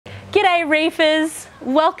G'day reefers,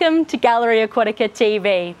 welcome to Gallery Aquatica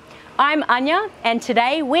TV. I'm Ania and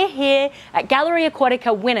today we're here at Gallery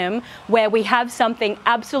Aquatica Wynnum where we have something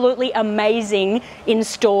absolutely amazing in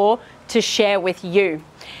store to share with you.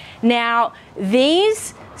 Now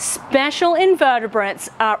these special invertebrates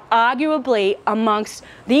are arguably amongst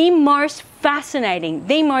the most fascinating,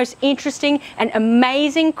 the most interesting and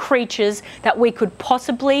amazing creatures that we could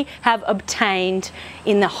possibly have obtained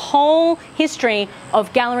in the whole history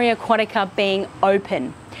of Gallery Aquatica being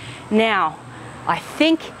open. Now, I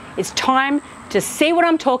think it's time to see what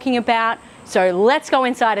I'm talking about, so let's go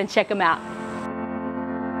inside and check them out.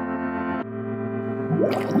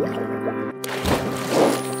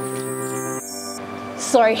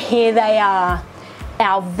 So here they are,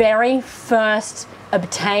 our very first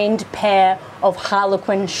obtained pair of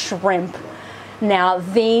Harlequin shrimp. Now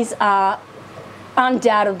these are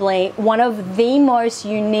undoubtedly one of the most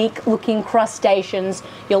unique looking crustaceans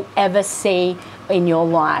you'll ever see in your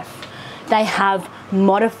life. They have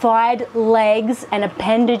modified legs and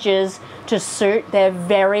appendages to suit their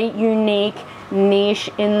very unique niche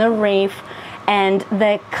in the reef, and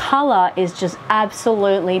their color is just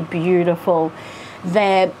absolutely beautiful.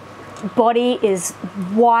 Their body is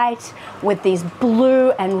white with these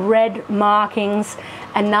blue and red markings.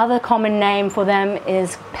 Another common name for them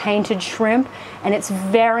is painted shrimp, and it's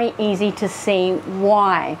very easy to see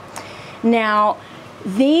why. Now,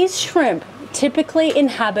 these shrimp typically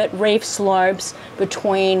inhabit reef slopes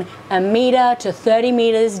between 1 meter to 30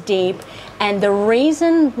 meters deep, and the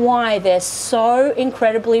reason why they're so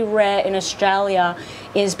incredibly rare in Australia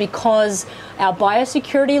is because our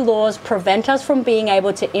biosecurity laws prevent us from being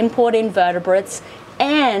able to import invertebrates,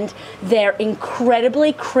 and they're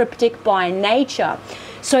incredibly cryptic by nature.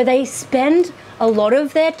 So they spend a lot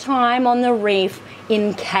of their time on the reef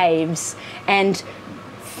in caves and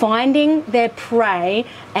finding their prey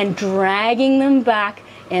and dragging them back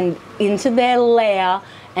and into their lair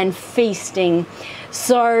and feasting.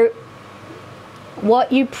 So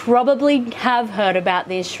what you probably have heard about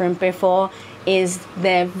these shrimp before is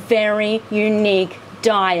their very unique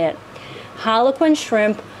diet. Harlequin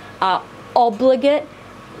shrimp are obligate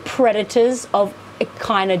predators of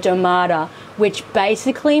Echinodermata, which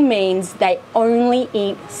basically means they only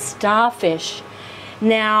eat starfish.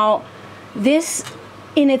 Now, this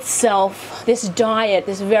in itself, this diet,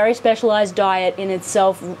 this very specialized diet in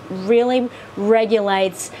itself really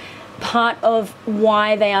regulates part of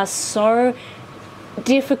why they are so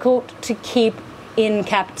difficult to keep in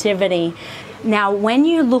captivity. Now, when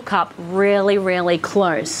you look up really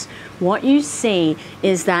close, what you see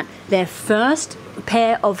is that their first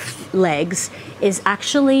pair of legs is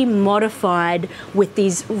actually modified with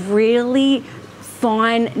these really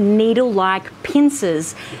fine needle-like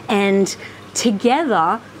pincers, and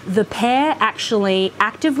together the pair actually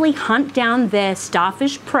actively hunt down their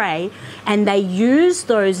starfish prey, and they use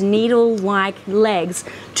those needle-like legs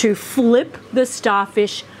to flip the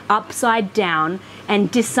starfish upside down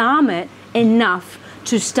and disarm it enough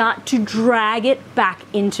to start to drag it back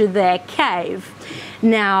into their cave.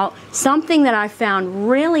 Now, something that I found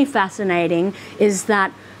really fascinating is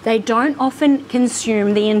that they don't often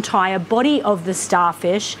consume the entire body of the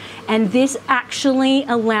starfish, and this actually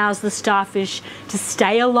allows the starfish to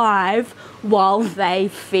stay alive while they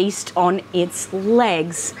feast on its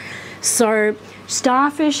legs. So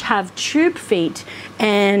starfish have tube feet,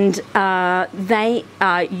 and they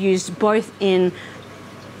are used both in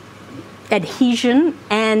adhesion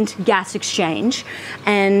and gas exchange.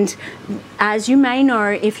 And as you may know,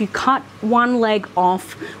 if you cut one leg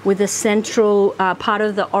off with the central part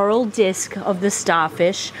of the oral disc of the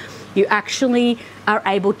starfish, you actually are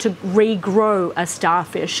able to regrow a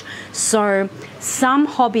starfish. So some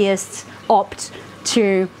hobbyists opt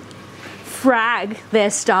to frag their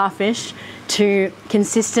starfish to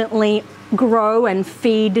consistently grow and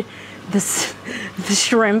feed the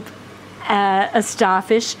shrimp a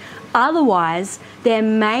starfish. Otherwise, their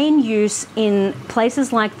main use in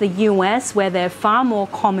places like the US, where they're far more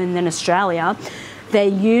common than Australia, they're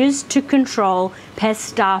used to control pest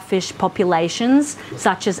starfish populations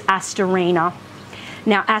such as Astorina.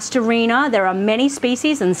 Now, Astorina, there are many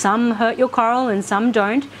species, and some hurt your coral and some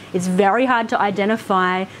don't. It's very hard to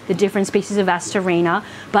identify the different species of Astorina,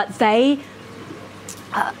 but they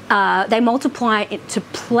multiply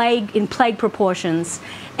in plague proportions.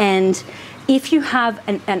 And if you have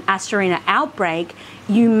an Astorina outbreak,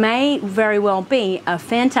 you may very well be a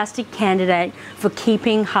fantastic candidate for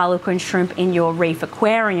keeping Harlequin shrimp in your reef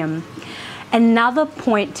aquarium. Another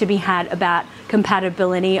point to be had about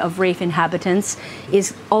compatibility of reef inhabitants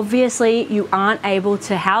is obviously you aren't able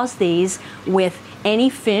to house these with any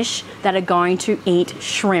fish that are going to eat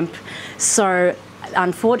shrimp. So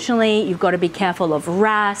unfortunately, you've got to be careful of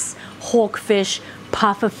wrasse, hawkfish,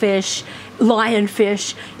 pufferfish,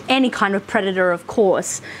 lionfish, any kind of predator, of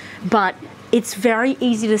course. But it's very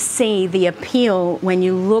easy to see the appeal when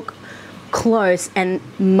you look close and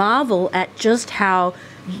marvel at just how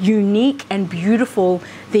unique and beautiful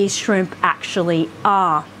these shrimp actually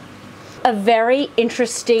are. A very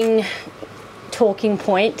interesting talking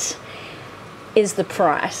point is the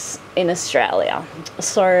price in Australia.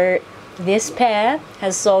 So this pair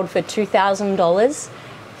has sold for $2,000,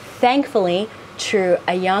 thankfully, to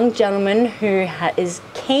a young gentleman who is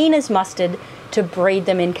keen as mustard to breed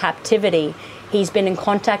them in captivity. He's been in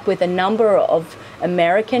contact with a number of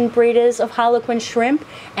American breeders of Harlequin shrimp,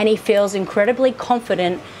 and he feels incredibly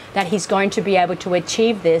confident that he's going to be able to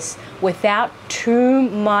achieve this without too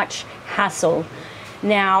much hassle.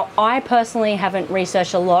 Now, I personally haven't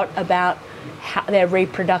researched a lot about their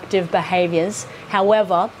reproductive behaviors.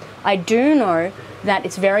 However, I do know that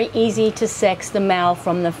it's very easy to sex the male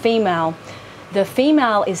from the female. The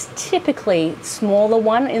female is typically the smaller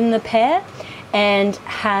one in the pair and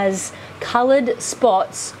has colored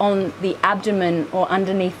spots on the abdomen or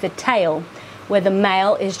underneath the tail, where the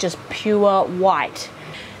male is just pure white.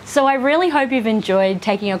 So I really hope you've enjoyed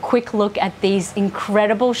taking a quick look at these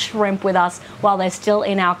incredible shrimp with us while they're still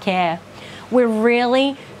in our care. We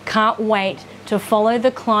really can't wait to follow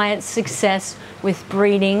the client's success with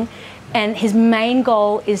breeding, and his main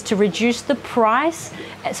goal is to reduce the price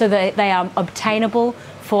so that they are obtainable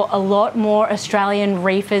for a lot more Australian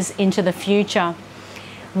reefers into the future.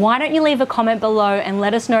 Why don't you leave a comment below and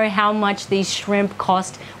let us know how much these shrimp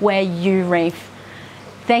cost where you reef.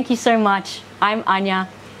 Thank you so much. I'm Ania.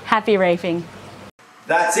 Happy reefing.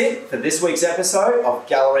 That's it for this week's episode of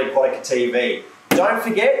Gallery Aquatica TV. Don't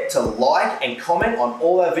forget to like and comment on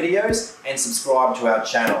all our videos and subscribe to our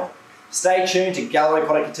channel. Stay tuned to Gallery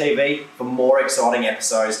Aquatica TV for more exciting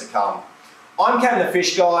episodes to come. I'm Cam the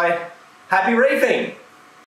Fish Guy. Happy reefing!